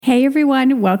Hey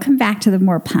everyone, welcome back to the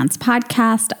More Plants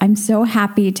podcast. I'm so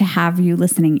happy to have you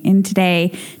listening in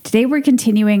today. Today we're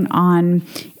continuing on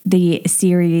the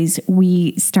series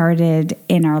we started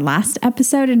in our last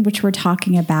episode, in which we're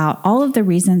talking about all of the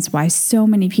reasons why so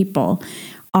many people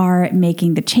are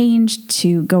making the change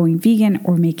to going vegan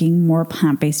or making more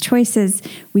plant-based choices.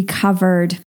 We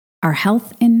covered our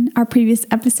health in our previous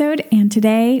episode, and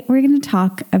today we're going to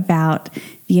talk about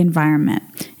the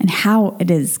environment and how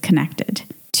it is connected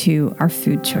to our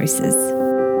food choices.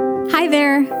 Hi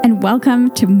there, and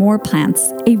welcome to More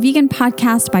Plants, a vegan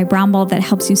podcast by Bramble that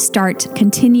helps you start,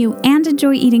 continue, and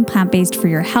enjoy eating plant-based for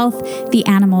your health, the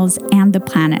animals, and the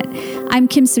planet. I'm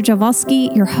Kim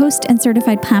Sujawalski, your host and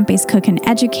certified plant-based cook and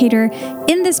educator.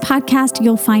 In this podcast,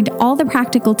 you'll find all the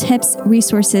practical tips,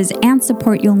 resources, and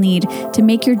support you'll need to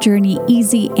make your journey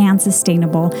easy and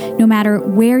sustainable, no matter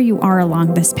where you are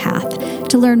along this path.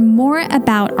 To learn more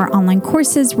about our online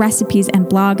courses, recipes, and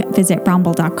blog, visit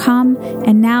bramble.com.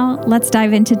 And now, let's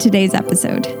dive into today's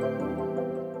episode.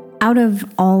 Out of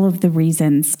all of the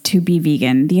reasons to be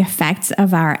vegan, the effects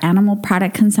of our animal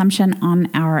product consumption on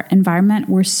our environment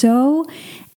were so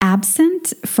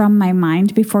absent from my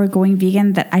mind before going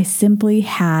vegan that I simply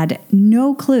had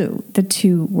no clue the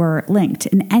two were linked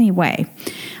in any way.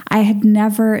 I had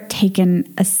never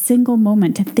taken a single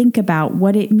moment to think about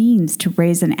what it means to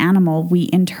raise an animal we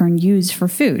in turn use for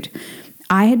food.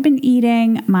 I had been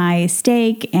eating my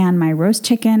steak and my roast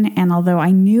chicken, and although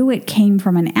I knew it came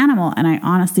from an animal, and I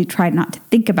honestly tried not to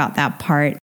think about that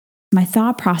part, my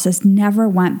thought process never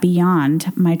went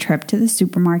beyond my trip to the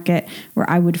supermarket where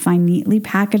I would find neatly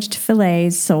packaged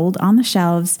fillets sold on the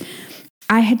shelves.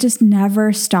 I had just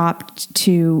never stopped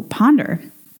to ponder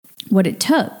what it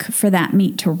took for that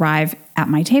meat to arrive at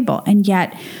my table. And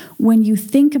yet, when you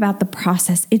think about the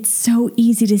process, it's so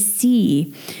easy to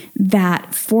see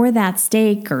that for that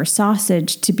steak or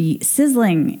sausage to be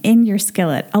sizzling in your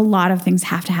skillet, a lot of things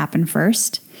have to happen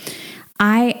first.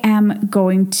 I am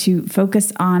going to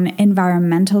focus on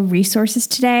environmental resources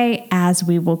today, as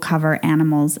we will cover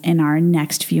animals in our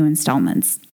next few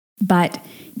installments. But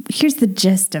here's the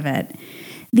gist of it.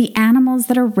 The animals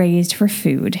that are raised for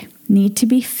food need to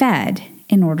be fed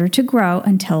in order to grow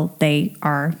until they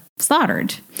are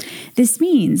slaughtered. This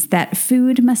means that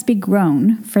food must be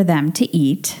grown for them to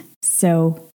eat.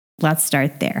 So let's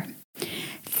start there.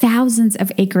 Thousands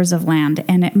of acres of land,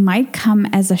 and it might come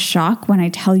as a shock when I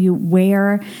tell you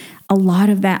where a lot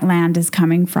of that land is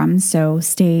coming from, so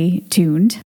stay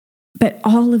tuned. But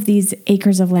all of these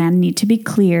acres of land need to be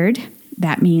cleared.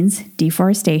 That means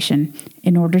deforestation,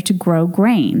 in order to grow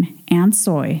grain and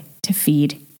soy to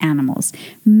feed animals,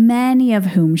 many of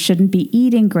whom shouldn't be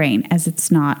eating grain as it's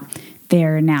not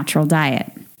their natural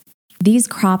diet. These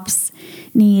crops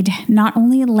need not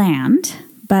only land,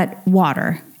 but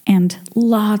water, and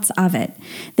lots of it.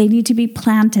 They need to be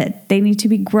planted, they need to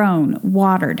be grown,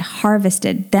 watered,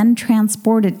 harvested, then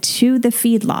transported to the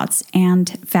feedlots and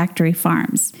factory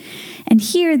farms. And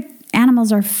here,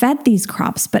 animals are fed these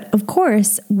crops, but of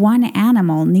course, one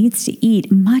animal needs to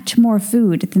eat much more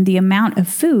food than the amount of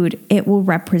food it will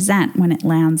represent when it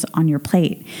lands on your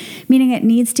plate, meaning it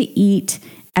needs to eat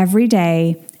every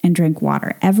day and drink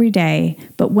water every day,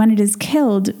 but when it is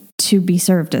killed to be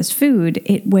served as food,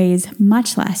 it weighs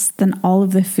much less than all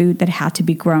of the food that had to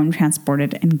be grown,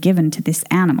 transported, and given to this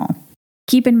animal.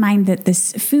 Keep in mind that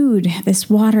this food, this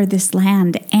water, this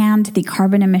land, and the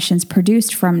carbon emissions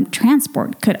produced from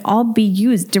transport could all be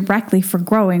used directly for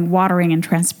growing, watering, and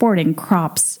transporting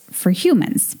crops for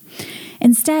humans.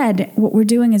 Instead, what we're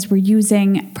doing is we're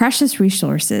using precious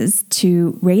resources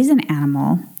to raise an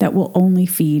animal that will only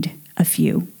feed a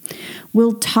few.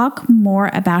 We'll talk more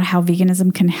about how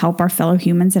veganism can help our fellow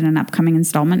humans in an upcoming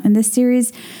installment in this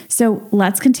series, so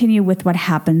let's continue with what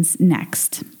happens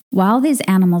next. While these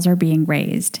animals are being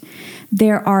raised,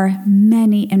 there are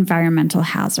many environmental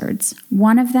hazards.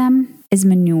 One of them is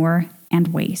manure and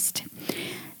waste.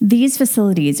 These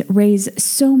facilities raise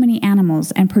so many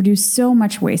animals and produce so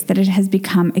much waste that it has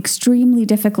become extremely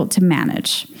difficult to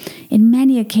manage. In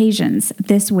many occasions,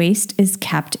 this waste is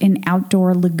kept in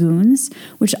outdoor lagoons,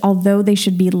 which, although they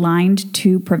should be lined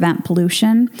to prevent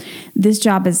pollution, this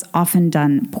job is often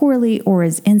done poorly or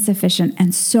is insufficient,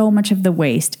 and so much of the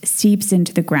waste seeps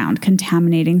into the ground,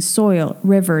 contaminating soil,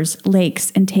 rivers,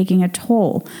 lakes, and taking a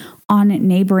toll on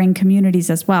neighboring communities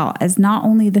as well, as not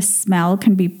only the smell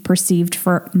can be perceived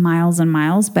for miles and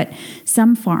miles, but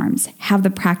some farms have the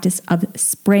practice of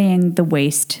spraying the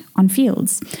waste on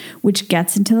fields, which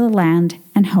gets into the land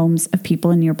and homes of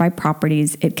people in nearby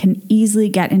properties. It can easily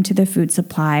get into the food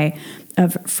supply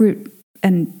of fruit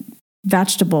and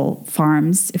vegetable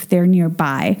farms if they're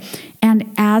nearby.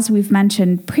 And as we've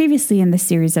mentioned previously in the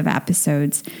series of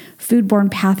episodes, foodborne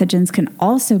pathogens can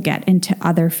also get into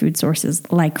other food sources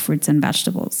like fruits and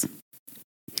vegetables.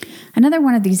 Another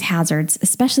one of these hazards,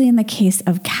 especially in the case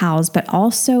of cows, but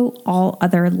also all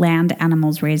other land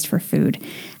animals raised for food,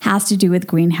 has to do with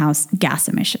greenhouse gas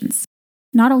emissions.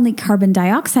 Not only carbon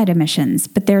dioxide emissions,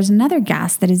 but there's another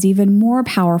gas that is even more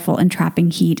powerful in trapping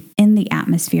heat in the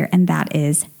atmosphere, and that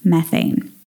is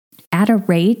methane, at a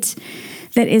rate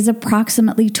that is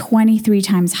approximately 23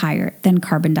 times higher than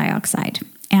carbon dioxide.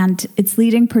 And its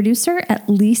leading producer, at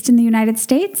least in the United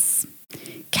States,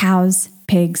 cows,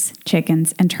 pigs,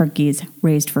 chickens, and turkeys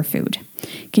raised for food.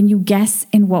 Can you guess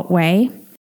in what way?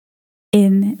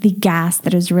 In the gas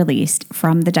that is released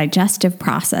from the digestive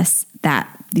process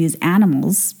that these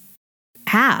animals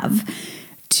have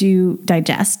to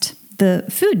digest the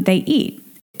food they eat.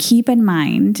 Keep in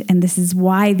mind, and this is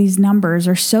why these numbers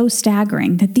are so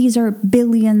staggering, that these are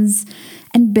billions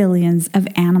and billions of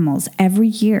animals every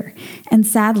year. And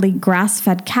sadly,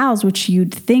 grass-fed cows, which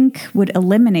you'd think would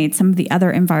eliminate some of the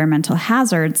other environmental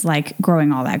hazards, like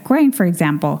growing all that grain, for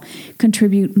example,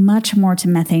 contribute much more to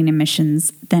methane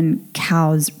emissions than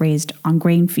cows raised on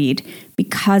grain feed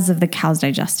because of the cow's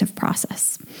digestive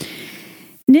process.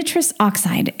 Nitrous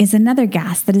oxide is another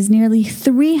gas that is nearly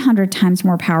 300 times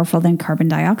more powerful than carbon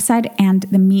dioxide, and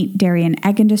the meat, dairy, and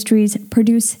egg industries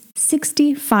produce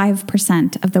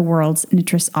 65% of the world's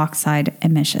nitrous oxide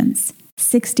emissions.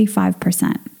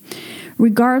 65%.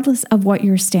 Regardless of what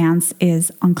your stance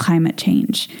is on climate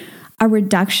change, a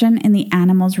reduction in the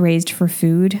animals raised for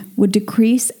food would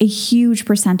decrease a huge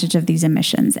percentage of these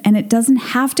emissions, and it doesn't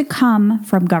have to come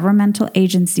from governmental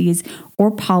agencies or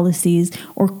policies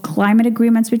or climate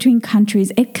agreements between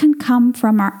countries. It can come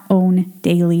from our own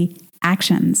daily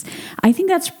actions. I think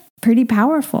that's pretty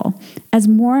powerful. As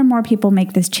more and more people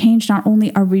make this change, not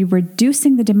only are we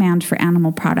reducing the demand for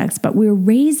animal products, but we're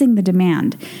raising the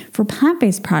demand for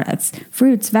plant-based products,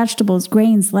 fruits, vegetables,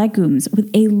 grains, legumes,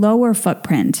 with a lower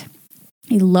footprint,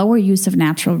 a lower use of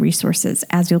natural resources,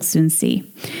 as you'll soon see.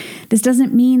 This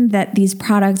doesn't mean that these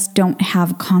products don't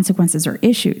have consequences or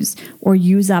issues or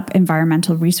use up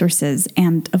environmental resources.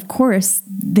 And of course,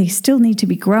 they still need to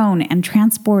be grown and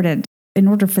transported in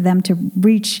order for them to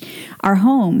reach our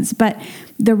homes. But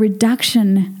the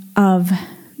reduction of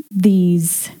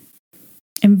these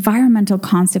environmental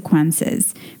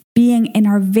consequences being in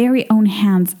our very own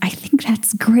hands, I think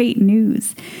that's great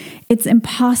news. It's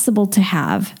impossible to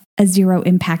have a zero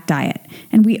impact diet,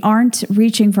 and we aren't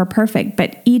reaching for perfect,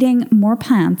 but eating more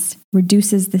plants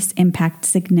reduces this impact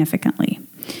significantly.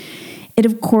 It,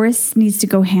 of course, needs to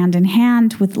go hand in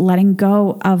hand with letting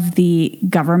go of the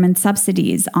government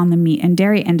subsidies on the meat and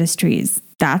dairy industries.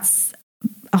 That's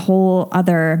a whole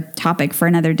other topic for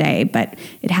another day, but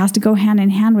it has to go hand in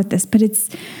hand with this. But it's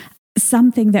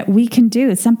something that we can do.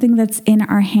 It's something that's in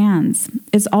our hands.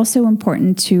 It's also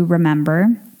important to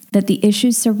remember that the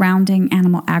issues surrounding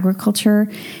animal agriculture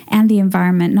and the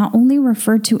environment not only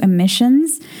refer to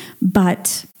emissions,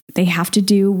 but they have to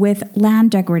do with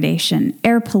land degradation,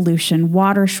 air pollution,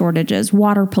 water shortages,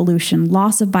 water pollution,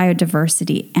 loss of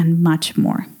biodiversity, and much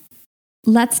more.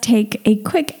 Let's take a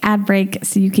quick ad break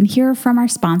so you can hear from our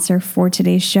sponsor for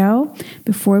today's show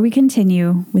before we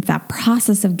continue with that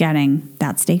process of getting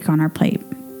that steak on our plate.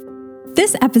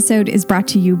 This episode is brought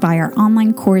to you by our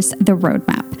online course, The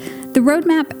Roadmap. The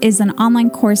Roadmap is an online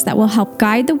course that will help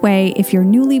guide the way if you're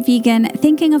newly vegan,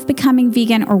 thinking of becoming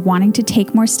vegan, or wanting to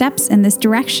take more steps in this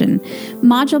direction.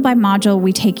 Module by module,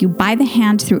 we take you by the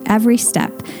hand through every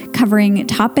step, covering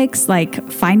topics like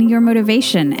finding your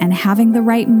motivation and having the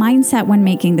right mindset when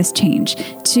making this change,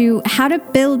 to how to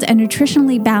build a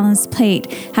nutritionally balanced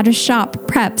plate, how to shop,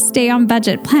 prep, stay on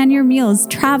budget, plan your meals,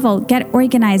 travel, get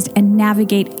organized, and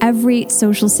navigate every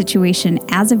social situation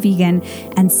as a vegan,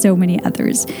 and so many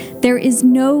others. There is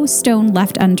no stone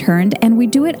left unturned, and we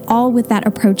do it all with that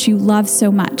approach you love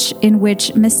so much, in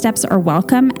which missteps are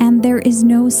welcome and there is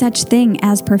no such thing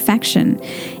as perfection.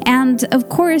 And of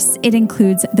course, it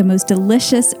includes the most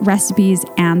delicious recipes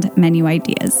and menu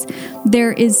ideas.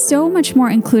 There is so much more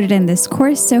included in this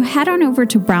course, so head on over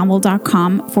to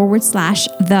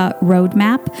bramble.com/the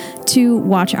roadmap to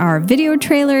watch our video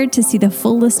trailer, to see the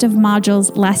full list of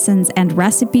modules, lessons, and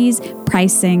recipes,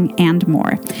 pricing, and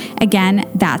more. Again,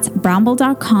 that's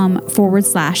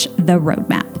bramble.com/the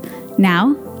roadmap.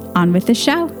 Now, on with the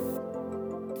show.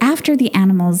 After the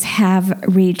animals have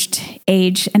reached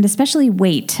age and especially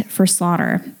weight for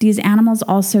slaughter, these animals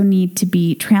also need to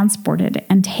be transported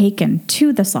and taken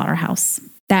to the slaughterhouse.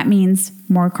 That means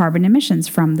more carbon emissions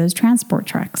from those transport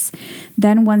trucks.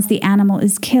 Then once the animal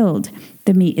is killed,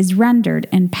 the meat is rendered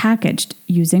and packaged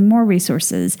using more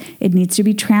resources. It needs to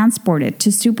be transported to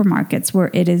supermarkets where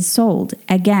it is sold.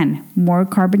 Again, more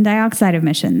carbon dioxide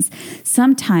emissions.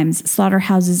 Sometimes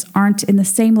slaughterhouses aren't in the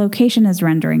same location as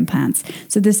rendering plants,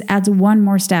 so this adds one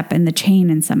more step in the chain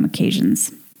in some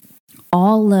occasions.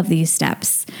 All of these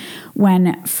steps,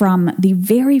 when from the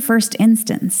very first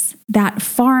instance, that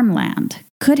farmland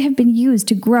could have been used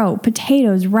to grow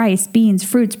potatoes, rice, beans,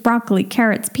 fruits, broccoli,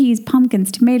 carrots, peas,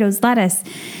 pumpkins, tomatoes, lettuce,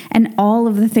 and all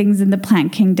of the things in the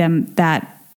plant kingdom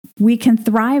that we can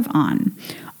thrive on.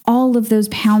 All of those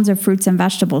pounds of fruits and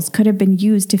vegetables could have been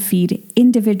used to feed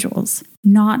individuals,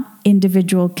 not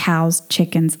individual cows,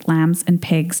 chickens, lambs, and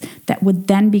pigs that would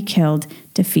then be killed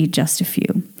to feed just a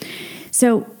few.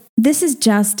 So this is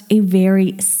just a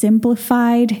very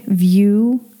simplified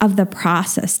view of the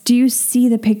process. Do you see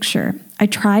the picture? I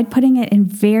tried putting it in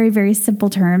very, very simple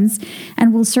terms,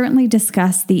 and we'll certainly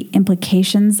discuss the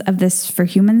implications of this for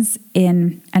humans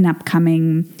in an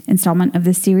upcoming installment of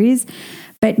this series.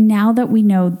 But now that we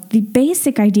know the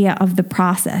basic idea of the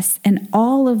process and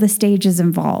all of the stages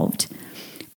involved,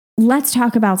 let's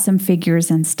talk about some figures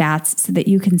and stats so that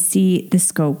you can see the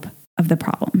scope of the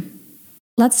problem.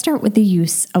 Let's start with the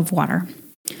use of water.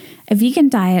 A vegan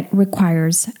diet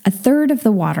requires 1/3 of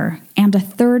the water and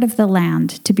 1/3 of the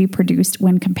land to be produced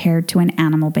when compared to an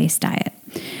animal-based diet.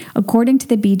 According to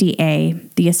the BDA,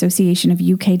 the Association of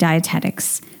UK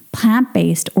Dietetics,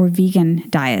 plant-based or vegan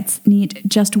diets need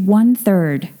just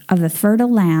 1/3 of the fertile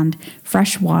land,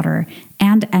 fresh water,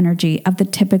 and energy of the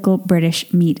typical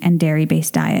British meat and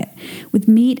dairy-based diet, with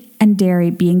meat and dairy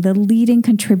being the leading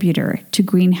contributor to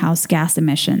greenhouse gas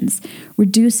emissions.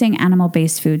 Reducing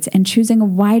animal-based foods and choosing a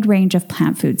wide range of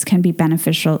plant foods can be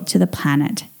beneficial to the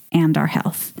planet and our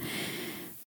health.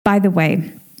 By the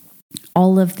way,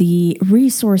 all of the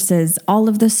resources, all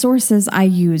of the sources I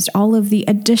used, all of the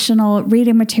additional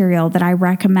reading material that I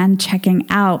recommend checking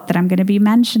out that I'm going to be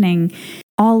mentioning,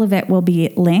 all of it will be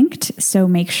linked, so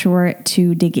make sure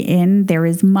to dig in. There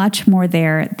is much more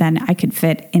there than I could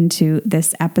fit into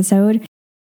this episode.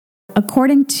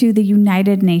 According to the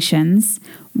United Nations,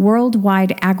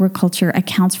 worldwide agriculture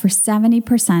accounts for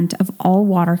 70% of all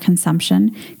water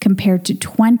consumption, compared to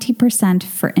 20%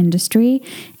 for industry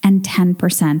and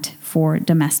 10% for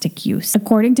domestic use.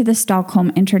 According to the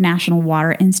Stockholm International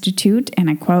Water Institute, and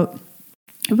I quote,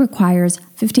 it requires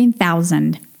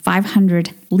 15,500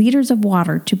 liters of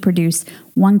water to produce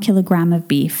 1 kilogram of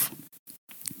beef.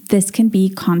 This can be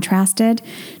contrasted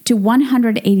to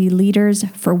 180 liters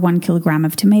for 1 kilogram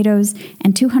of tomatoes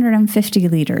and 250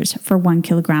 liters for 1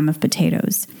 kilogram of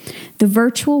potatoes. The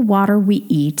virtual water we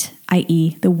eat,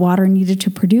 i.e., the water needed to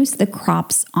produce the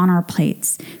crops on our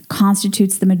plates,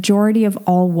 constitutes the majority of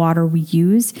all water we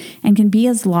use and can be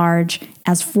as large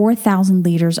as 4,000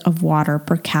 liters of water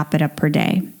per capita per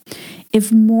day.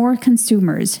 If more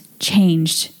consumers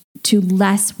changed to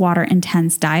less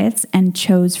water-intense diets and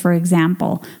chose, for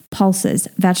example, pulses,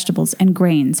 vegetables, and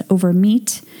grains over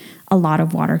meat, a lot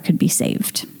of water could be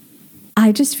saved.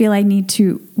 I just feel I need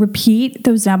to repeat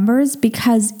those numbers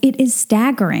because it is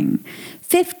staggering.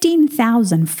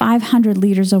 15,500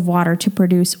 liters of water to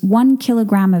produce 1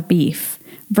 kilogram of beef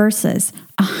versus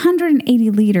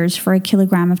 180 liters for a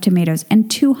kilogram of tomatoes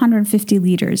and 250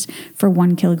 liters for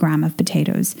 1 kilogram of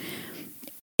potatoes.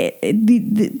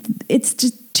 It's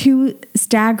just too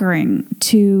staggering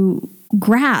to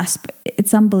grasp.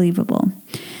 It's unbelievable.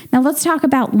 Now let's talk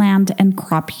about land and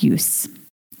crop use.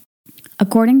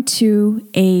 According to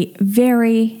a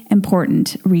very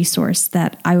important resource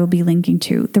that I will be linking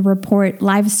to, the report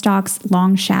Livestock's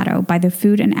Long Shadow by the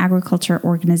Food and Agriculture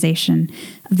Organization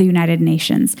of the United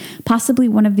Nations, possibly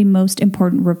one of the most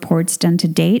important reports done to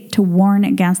date to warn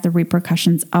against the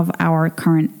repercussions of our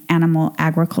current animal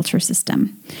agriculture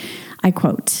system. I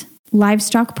quote,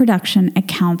 "Livestock production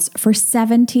accounts for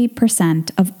 70%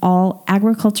 of all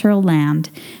agricultural land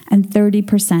and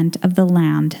 30% of the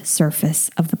land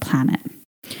surface of the planet."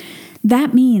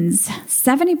 That means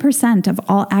 70% of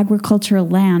all agricultural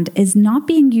land is not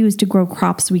being used to grow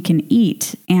crops we can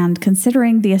eat. And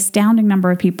considering the astounding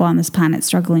number of people on this planet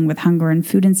struggling with hunger and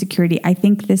food insecurity, I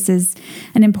think this is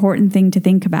an important thing to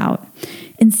think about.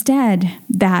 Instead,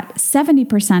 that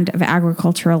 70% of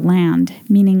agricultural land,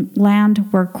 meaning land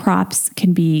where crops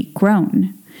can be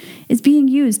grown, is being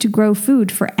used to grow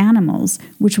food for animals,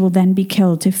 which will then be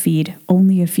killed to feed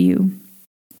only a few.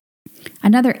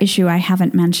 Another issue I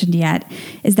haven't mentioned yet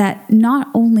is that not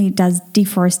only does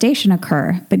deforestation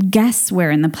occur, but guess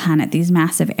where in the planet these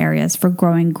massive areas for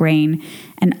growing grain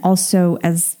and also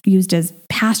used as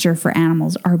pasture for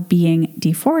animals are being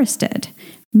deforested,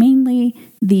 mainly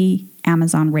the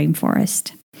Amazon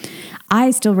rainforest. I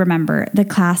still remember the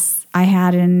class I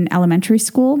had in elementary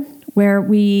school where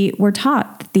we were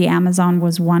taught that the Amazon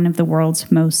was one of the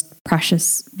world's most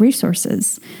precious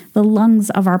resources. The lungs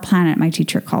of our planet, my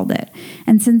teacher called it.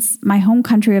 And since my home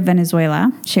country of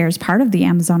Venezuela shares part of the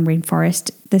Amazon rainforest,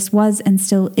 this was and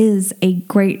still is a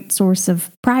great source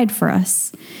of pride for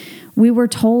us. We were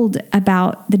told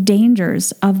about the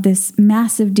dangers of this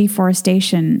massive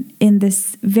deforestation in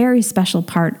this very special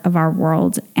part of our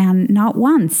world, and not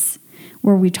once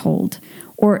were we told,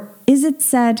 or is it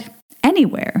said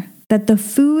anywhere, that the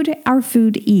food our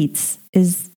food eats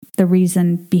is the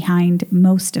reason behind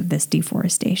most of this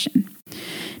deforestation.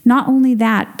 Not only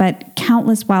that, but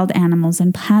countless wild animals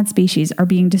and plant species are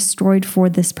being destroyed for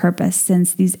this purpose,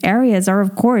 since these areas are,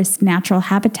 of course, natural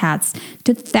habitats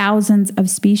to thousands of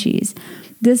species.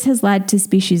 This has led to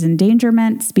species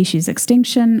endangerment, species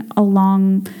extinction,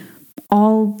 along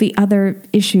all the other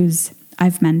issues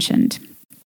I've mentioned.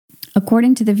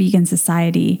 According to the Vegan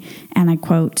Society, and I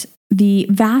quote, "The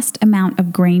vast amount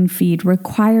of grain feed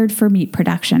required for meat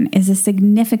production is a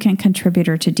significant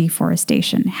contributor to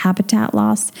deforestation, habitat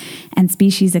loss, and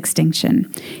species extinction.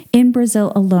 In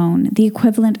Brazil alone, the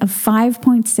equivalent of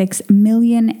 5.6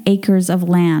 million acres of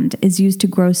land is used to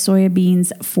grow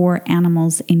soybeans for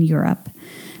animals in Europe.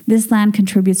 This land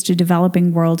contributes to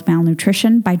developing world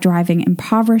malnutrition by driving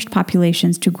impoverished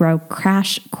populations to grow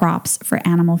crash crops for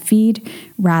animal feed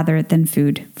rather than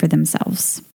food for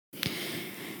themselves."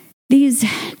 These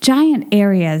giant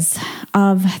areas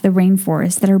of the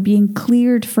rainforest that are being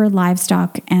cleared for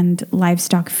livestock and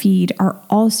livestock feed are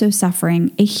also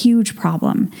suffering a huge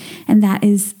problem, and that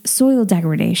is soil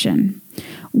degradation.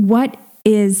 What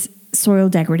is soil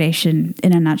degradation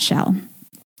in a nutshell?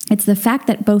 It's the fact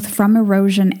that both from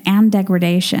erosion and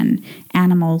degradation,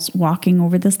 animals walking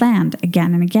over this land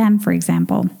again and again, for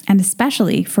example, and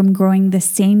especially from growing the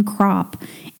same crop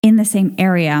in the same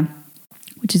area,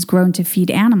 which is grown to feed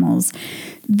animals,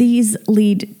 these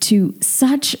lead to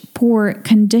such poor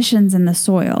conditions in the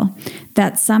soil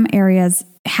that some areas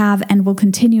have and will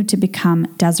continue to become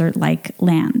desert-like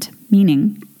land,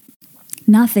 meaning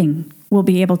nothing will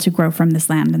be able to grow from this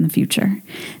land in the future.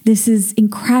 This is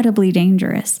incredibly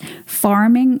dangerous.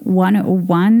 Farming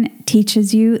 101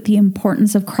 teaches you the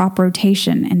importance of crop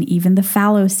rotation and even the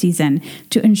fallow season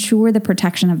to ensure the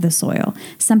protection of the soil,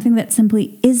 something that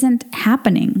simply isn't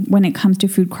happening when it comes to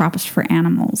food crops for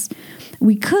animals.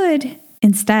 We could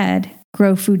instead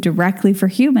grow food directly for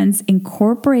humans,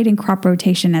 incorporating crop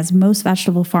rotation as most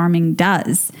vegetable farming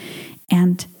does,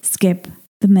 and skip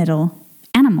the middle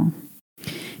animal.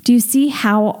 Do you see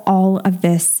how all of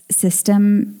this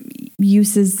system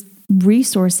uses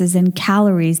resources and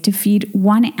calories to feed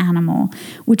one animal,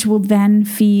 which will then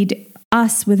feed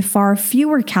us with far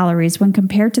fewer calories when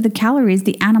compared to the calories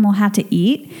the animal had to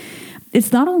eat?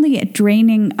 It's not only a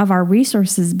draining of our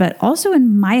resources, but also,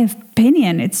 in my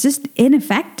opinion, it's just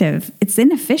ineffective. It's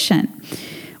inefficient.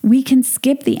 We can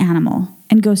skip the animal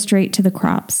and go straight to the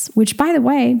crops, which, by the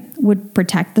way, would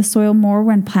protect the soil more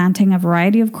when planting a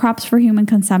variety of crops for human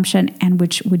consumption and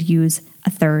which would use a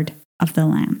third of the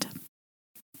land.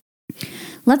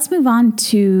 Let's move on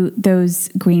to those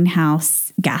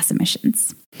greenhouse gas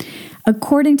emissions.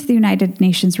 According to the United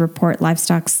Nations report,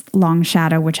 Livestock's Long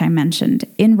Shadow, which I mentioned,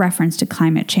 in reference to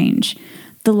climate change,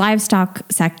 the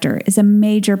livestock sector is a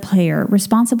major player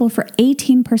responsible for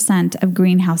 18% of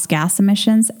greenhouse gas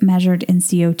emissions measured in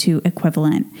CO2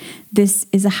 equivalent. This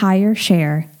is a higher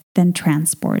share than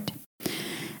transport.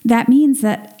 That means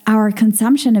that our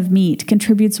consumption of meat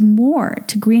contributes more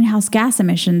to greenhouse gas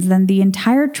emissions than the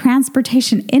entire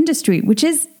transportation industry, which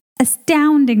is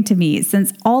astounding to me,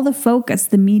 since all the focus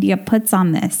the media puts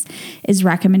on this is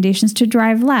recommendations to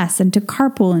drive less and to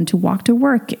carpool and to walk to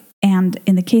work, and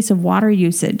in the case of water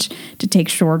usage, to take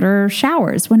shorter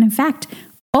showers, when in fact,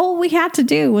 all we had to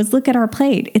do was look at our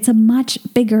plate. It's a much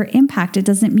bigger impact. It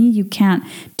doesn't mean you can't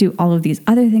do all of these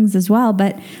other things as well,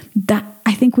 but that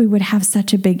I think we would have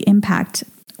such a big impact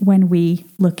when we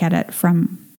look at it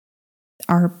from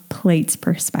our plate's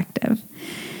perspective.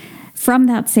 From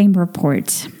that same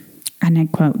report, and I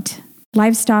quote,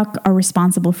 "Livestock are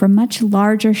responsible for much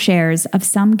larger shares of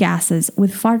some gases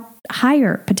with far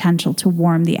higher potential to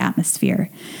warm the atmosphere.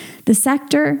 The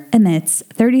sector emits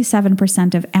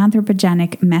 37% of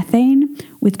anthropogenic methane,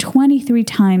 with 23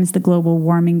 times the global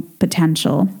warming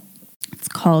potential. It's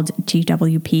called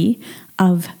GWP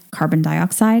of carbon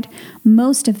dioxide,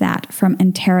 most of that from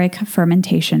enteric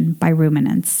fermentation by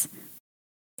ruminants."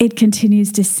 It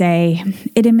continues to say,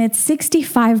 it emits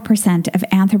 65% of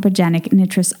anthropogenic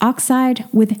nitrous oxide,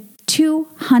 with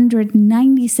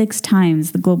 296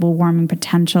 times the global warming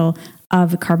potential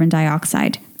of carbon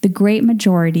dioxide, the great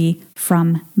majority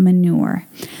from manure.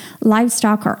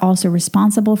 Livestock are also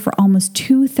responsible for almost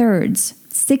 2/3,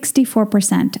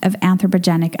 64% of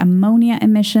anthropogenic ammonia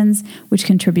emissions, which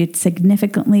contribute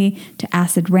significantly to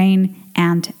acid rain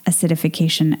and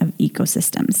acidification of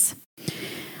ecosystems.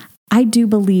 I do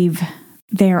believe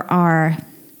there are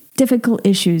difficult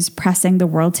issues pressing the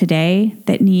world today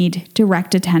that need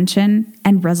direct attention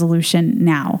and resolution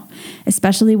now,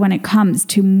 especially when it comes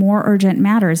to more urgent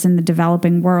matters in the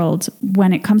developing world,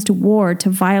 when it comes to war,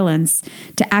 to violence,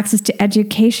 to access to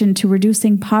education, to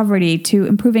reducing poverty, to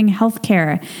improving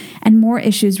healthcare, and more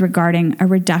issues regarding a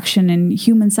reduction in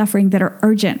human suffering that are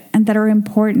urgent and that are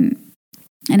important.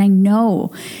 And I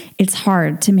know it's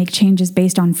hard to make changes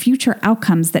based on future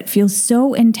outcomes that feel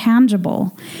so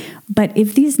intangible. But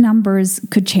if these numbers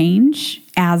could change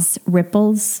as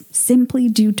ripples simply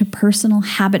due to personal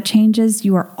habit changes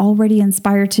you are already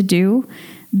inspired to do,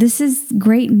 this is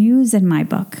great news in my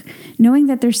book. Knowing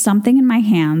that there's something in my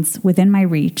hands within my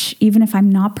reach, even if I'm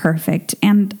not perfect,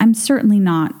 and I'm certainly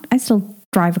not. I still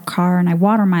drive a car and I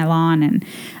water my lawn, and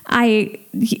I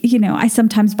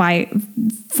sometimes buy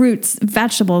fruits,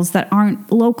 vegetables that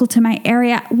aren't local to my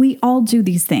area. We all do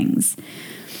these things.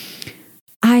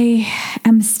 I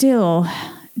am still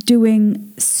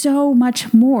doing so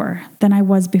much more than I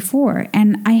was before,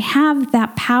 and I have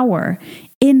that power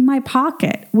in my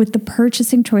pocket with the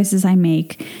purchasing choices I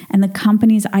make and the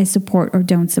companies I support or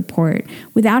don't support,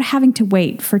 without having to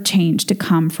wait for change to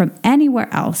come from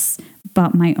anywhere else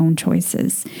but my own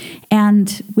choices.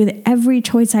 And with every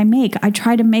choice I make, I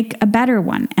try to make a better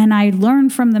one, and I learn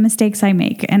from the mistakes I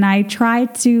make, and I try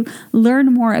to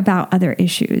learn more about other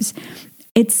issues.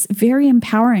 It's very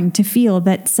empowering to feel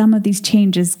that some of these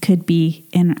changes could be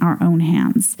in our own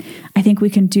hands. I think we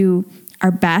can do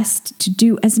our best to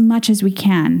do as much as we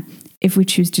can if we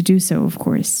choose to do so, of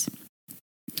course.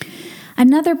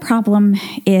 Another problem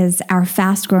is our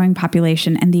fast-growing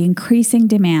population and the increasing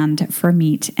demand for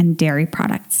meat and dairy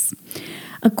products.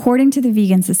 According to the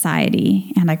Vegan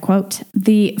Society, and I quote,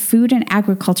 "The Food and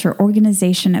Agriculture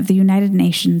Organization of the United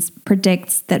Nations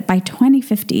predicts that by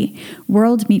 2050,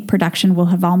 world meat production will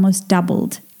have almost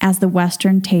doubled as the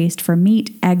Western taste for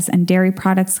meat, eggs, and dairy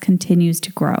products continues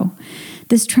to grow.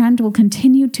 This trend will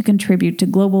continue to contribute to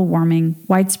global warming,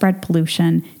 widespread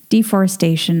pollution,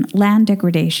 deforestation, land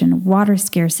degradation, water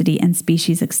scarcity, and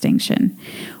species extinction.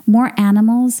 More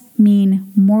animals mean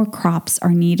more crops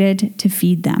are needed to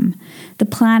feed them. The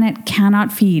planet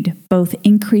cannot feed both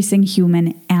increasing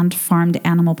human and farmed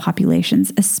animal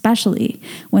populations, especially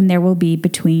when there will be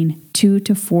between 2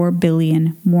 to 4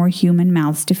 billion more human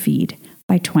mouths to feed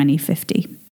by 2050.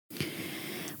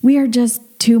 We are just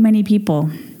too many people.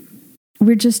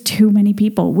 We're just too many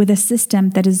people with a system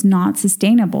that is not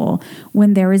sustainable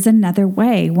when there is another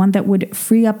way, one that would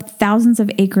free up thousands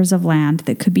of acres of land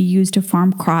that could be used to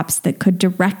farm crops that could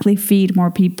directly feed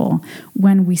more people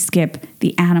when we skip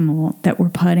the animal that we're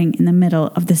putting in the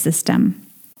middle of the system.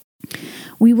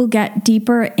 We will get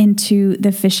deeper into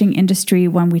the fishing industry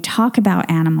when we talk about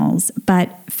animals,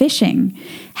 but fishing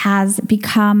has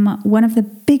become one of the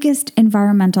biggest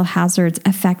environmental hazards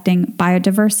affecting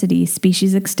biodiversity,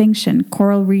 species extinction,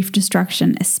 coral reef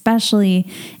destruction, especially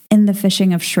in the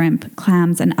fishing of shrimp,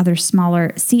 clams, and other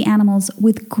smaller sea animals,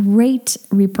 with great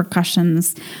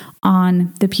repercussions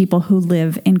on the people who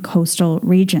live in coastal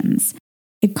regions.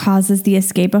 It causes the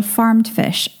escape of farmed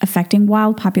fish, affecting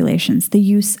wild populations, the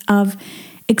use of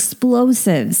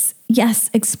explosives,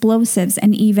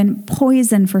 and even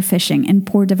poison for fishing in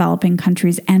poor developing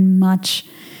countries, and much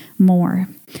more.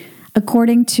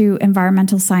 According to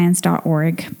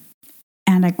environmentalscience.org,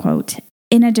 and I quote,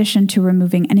 "In addition to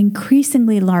removing an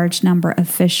increasingly large number of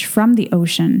fish from the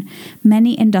ocean,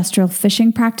 many industrial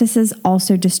fishing practices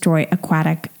also destroy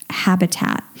aquatic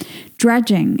habitat.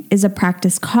 Dredging is a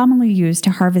practice commonly used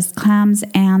to harvest clams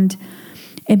and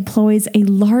employs a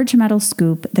large metal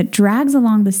scoop that drags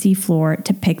along the seafloor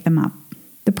to pick them up.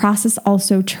 The process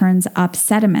also churns up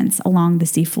sediments along the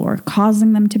seafloor,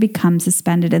 causing them to become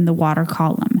suspended in the water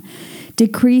column,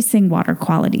 decreasing water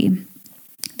quality.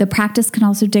 The practice can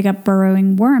also dig up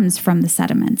burrowing worms from the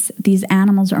sediments. These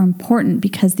animals are important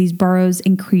because these burrows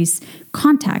increase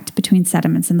contact between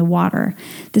sediments and the water.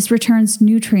 This returns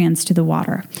nutrients to the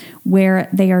water, where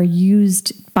they are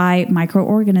used by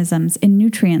microorganisms in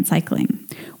nutrient cycling.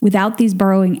 Without these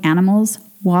burrowing animals,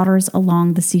 waters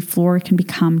along the seafloor can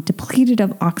become depleted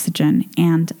of oxygen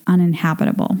and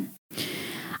uninhabitable."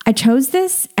 I chose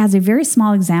this as a very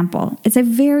small example. It's a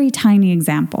very tiny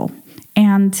example,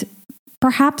 and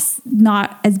Perhaps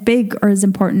not as big or as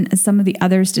important as some of the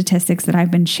other statistics that I've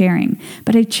been sharing,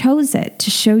 but I chose it to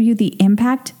show you the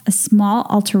impact a small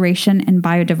alteration in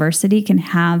biodiversity can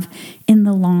have in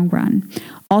the long run.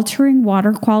 Altering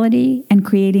water quality and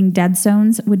creating dead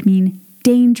zones would mean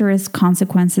dangerous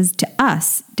consequences to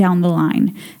us down the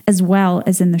line, as well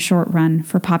as in the short run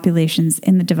for populations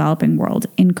in the developing world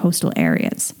in coastal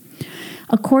areas.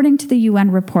 According to the UN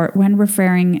report, when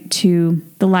referring to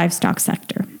the livestock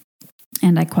sector,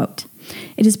 and I quote,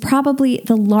 "It is probably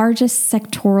the largest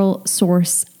sectoral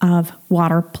source of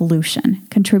water pollution,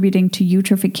 contributing to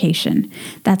eutrophication.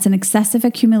 That's an excessive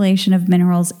accumulation of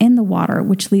minerals in the water,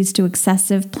 which leads to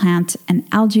excessive plant and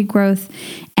algae growth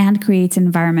and creates an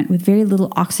environment with very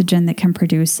little oxygen that can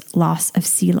produce loss of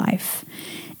sea life.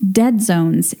 Dead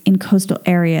zones in coastal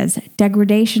areas,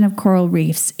 degradation of coral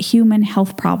reefs, human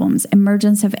health problems,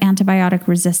 emergence of antibiotic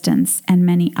resistance, and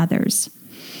many others."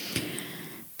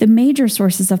 The major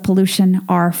sources of pollution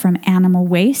are from animal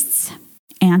wastes,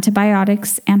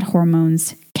 antibiotics and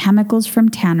hormones, chemicals from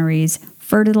tanneries,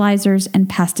 fertilizers and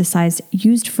pesticides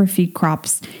used for feed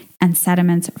crops, and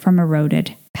sediments from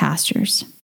eroded pastures.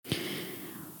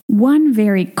 One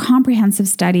very comprehensive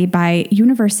study by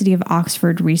University of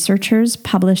Oxford researchers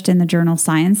published in the journal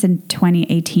Science in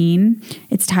 2018,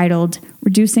 it's titled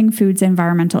Reducing Food's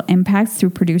Environmental Impacts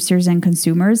Through Producers and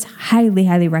Consumers. Highly,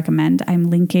 highly recommend.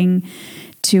 I'm linking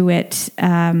to it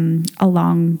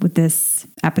along with this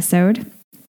episode.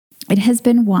 It has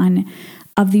been one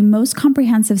of the most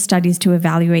comprehensive studies to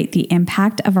evaluate the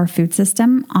impact of our food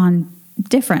system on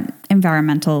different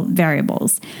environmental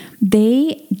variables.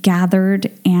 They gathered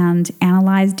and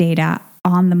analyzed data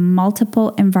on the multiple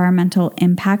environmental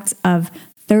impacts of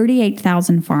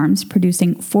 38,000 farms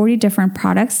producing 40 different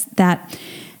products that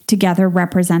together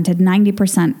represented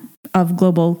 90% of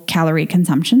global calorie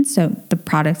consumption, so the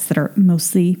products that are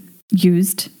mostly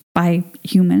used by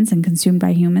humans and consumed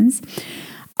by humans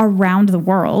around the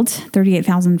world,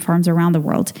 38,000 farms around the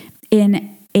world, in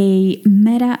a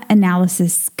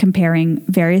meta-analysis comparing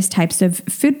various types of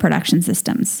food production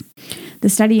systems. The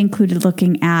study included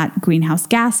looking at greenhouse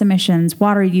gas emissions,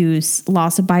 water use,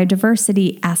 loss of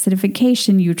biodiversity,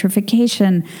 acidification,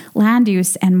 eutrophication, land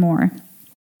use, and more.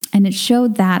 And it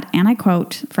showed that, and I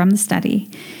quote from the study,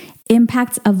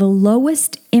 impacts of the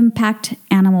lowest impact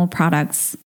animal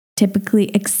products typically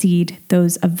exceed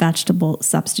those of vegetable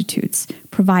substitutes,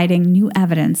 providing new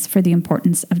evidence for the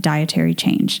importance of dietary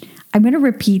change. I'm going to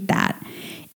repeat that.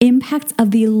 Impacts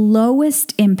of the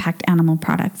lowest impact animal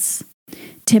products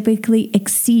typically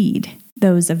exceed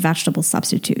those of vegetable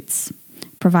substitutes,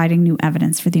 providing new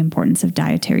evidence for the importance of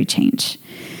dietary change.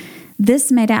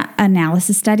 This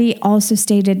meta-analysis study also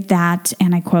stated that,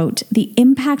 and I quote, "The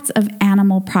impacts of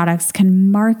animal products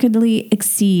can markedly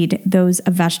exceed those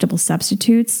of vegetable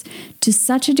substitutes to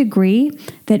such a degree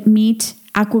that meat,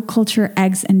 aquaculture,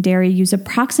 eggs, and dairy use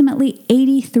approximately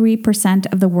 83%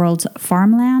 of the world's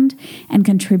farmland and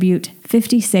contribute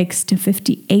 56 to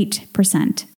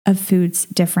 58% of food's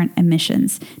different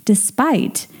emissions,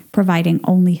 despite providing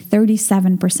only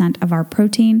 37% of our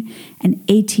protein and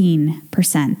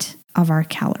 18% of our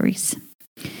calories."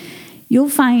 You'll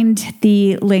find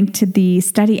the link to the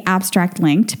study abstract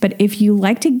linked, but if you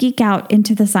like to geek out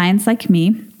into the science like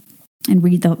me and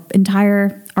read the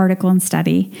entire article and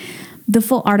study, the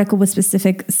full article with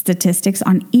specific statistics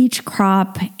on each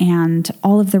crop and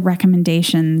all of the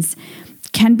recommendations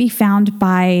can be found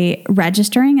by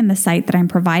registering in the site that I'm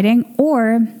providing,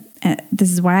 or this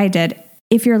is what I did.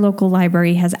 If your local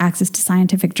library has access to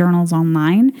scientific journals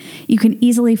online, you can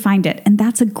easily find it. And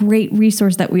that's a great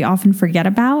resource that we often forget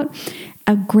about,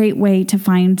 a great way to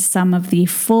find some of the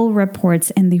full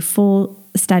reports and the full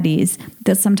studies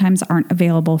that sometimes aren't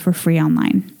available for free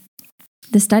online.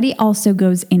 The study also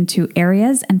goes into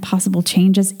areas and possible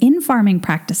changes in farming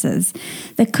practices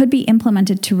that could be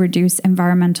implemented to reduce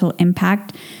environmental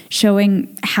impact,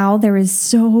 showing how there is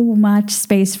so much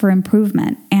space for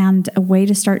improvement and a way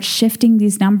to start shifting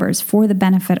these numbers for the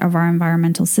benefit of our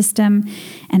environmental system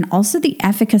and also the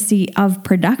efficacy of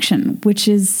production, which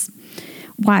is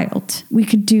wild. We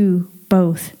could do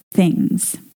both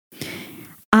things.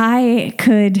 I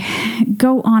could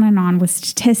go on and on with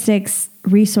statistics,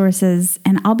 resources,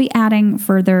 and I'll be adding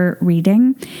further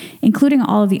reading, including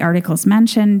all of the articles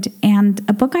mentioned. And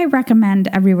a book I recommend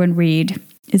everyone read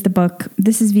is the book,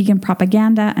 This is Vegan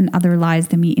Propaganda and Other Lies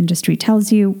the Meat Industry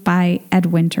Tells You by Ed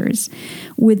Winters,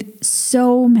 with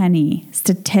so many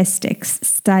statistics,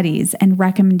 studies, and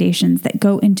recommendations that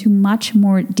go into much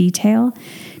more detail,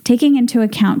 taking into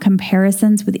account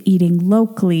comparisons with eating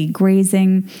locally,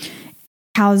 grazing,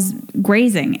 cows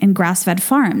grazing in grass-fed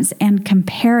farms and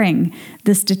comparing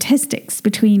the statistics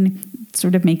between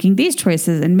sort of making these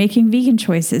choices and making vegan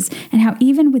choices, and how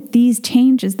even with these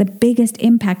changes, the biggest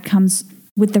impact comes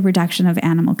with the reduction of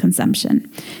animal consumption.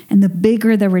 And the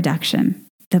bigger the reduction,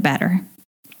 the better.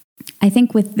 I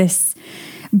think with this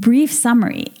brief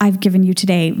summary I've given you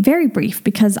today, very brief,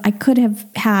 because I could have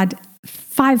had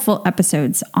 5 full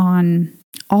episodes on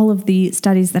all of the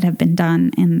studies that have been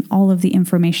done and all of the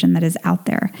information that is out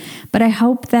there. But I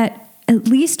hope that at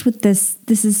least with this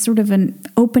is sort of an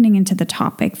opening into the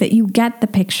topic, that you get the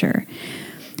picture.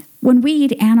 When we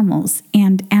eat animals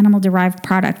and animal-derived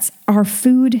products, our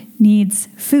food needs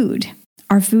food.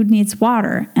 Our food needs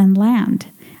water and land.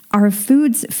 Our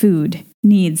food's food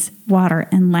needs water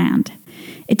and land.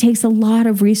 It takes a lot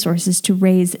of resources to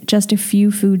raise just a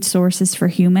few food sources for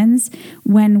humans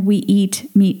when we eat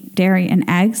meat, dairy, and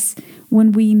eggs,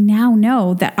 when we now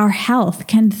know that our health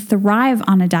can thrive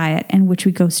on a diet in which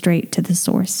we go straight to the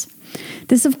source.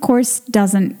 This, of course,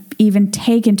 doesn't even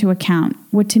take into account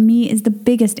what to me is the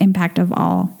biggest impact of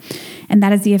all, and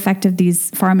that is the effect of these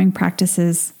farming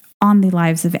practices on the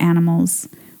lives of animals.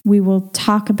 We will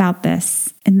talk about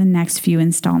this in the next few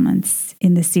installments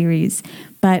in the series,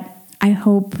 but I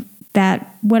hope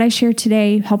that what I share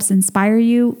today helps inspire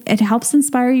you. It helps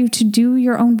inspire you to do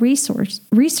your own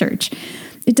research.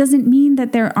 It doesn't mean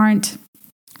that there aren't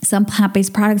some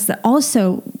plant-based products that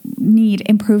also need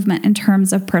improvement in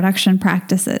terms of production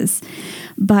practices.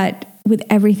 But with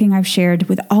everything I've shared,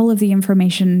 with all of the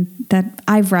information that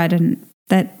I've read and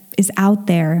that is out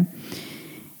there,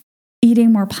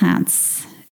 eating more plants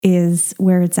is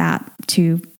where it's at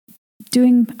to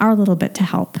doing our little bit to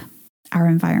help our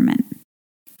environment.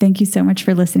 Thank you so much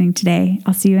for listening today.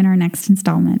 I'll see you in our next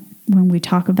installment when we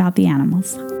talk about the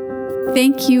animals.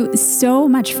 Thank you so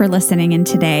much for listening in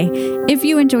today. If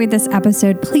you enjoyed this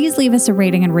episode, please leave us a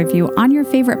rating and review on your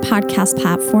favorite podcast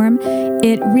platform.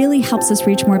 It really helps us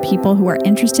reach more people who are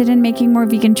interested in making more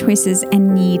vegan choices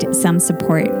and need some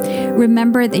support.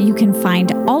 Remember that you can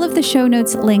find all of the show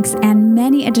notes, links, and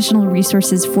many additional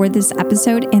resources for this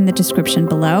episode in the description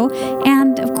below.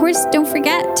 And of course, don't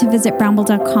forget to visit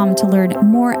brownbull.com to learn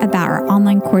more about our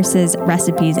online courses,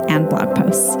 recipes, and blog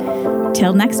posts.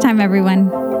 Till next time,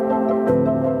 everyone.